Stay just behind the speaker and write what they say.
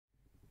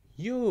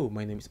Yo,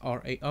 my name is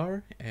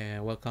R.A.R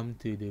and welcome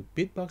to the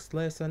Beatbox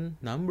lesson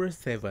number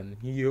 7.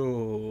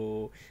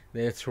 Yo,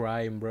 that's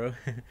right, bro.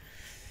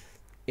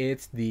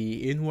 It's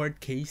the inward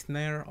K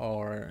Snare,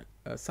 or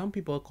some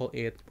people call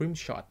it rim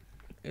shot.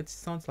 It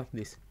sounds like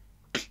this.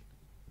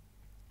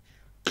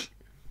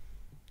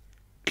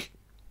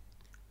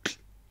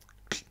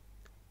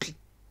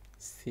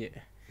 Yeah.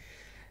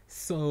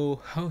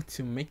 So, how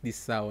to make this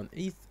sound?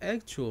 It's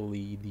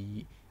actually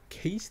the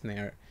K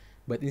Snare,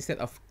 but instead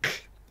of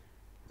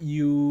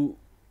you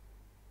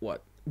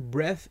what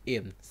breath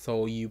in,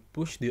 so you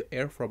push the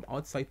air from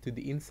outside to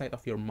the inside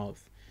of your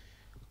mouth.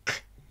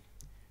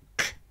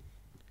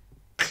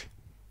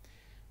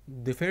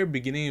 The very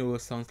beginning it will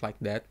sound like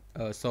that.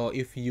 So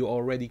if you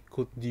already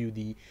could do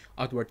the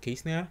outward K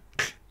snare,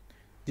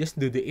 just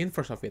do the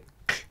inverse of it.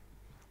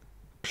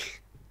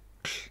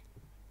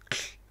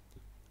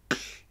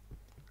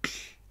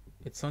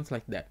 It sounds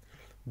like that.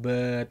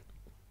 But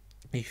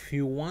if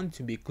you want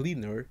to be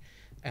cleaner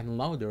and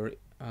louder,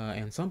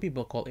 and some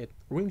people call it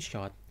rim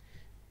shot,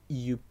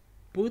 you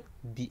put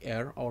the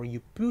air, or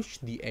you push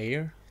the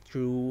air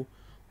through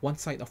one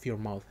side of your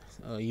mouth.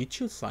 You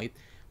choose side.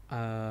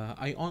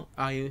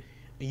 I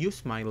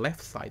use my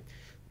left side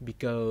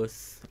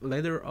because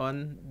later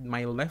on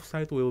my left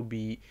side will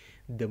be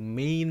the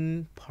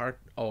main part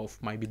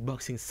of my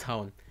beatboxing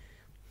sound.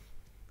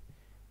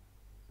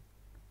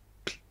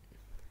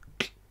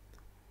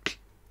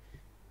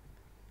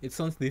 It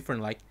sounds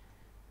different, like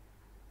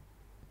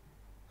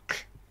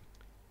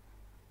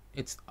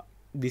it's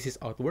this is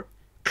outward,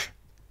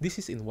 this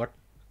is inward,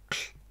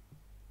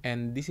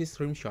 and this is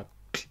rim shot.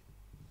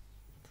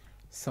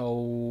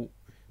 So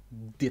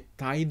the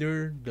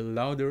tighter, the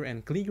louder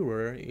and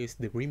clearer is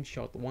the rim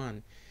shot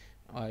one.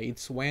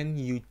 It's when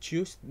you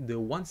choose the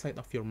one side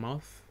of your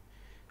mouth.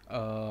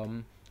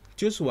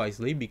 Choose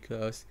wisely,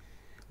 because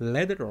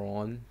later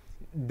on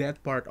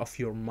that part of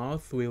your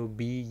mouth will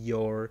be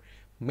your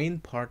main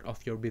part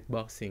of your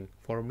beatboxing.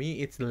 For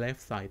me, it's the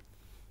left side.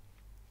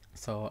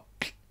 So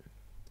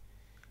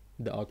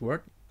the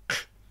outward,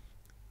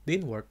 the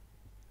inward,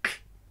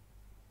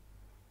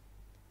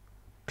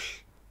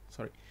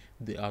 sorry,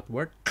 the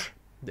outward,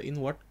 the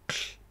inward,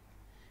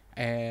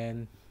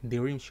 and the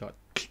rim shot.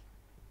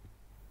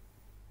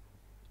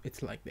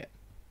 It's like that.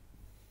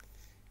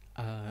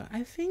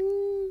 I think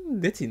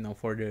that's enough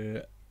for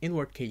the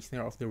inward K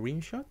snare of the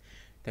rim shot.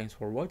 Thanks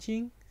for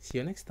watching. See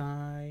you next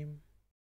time.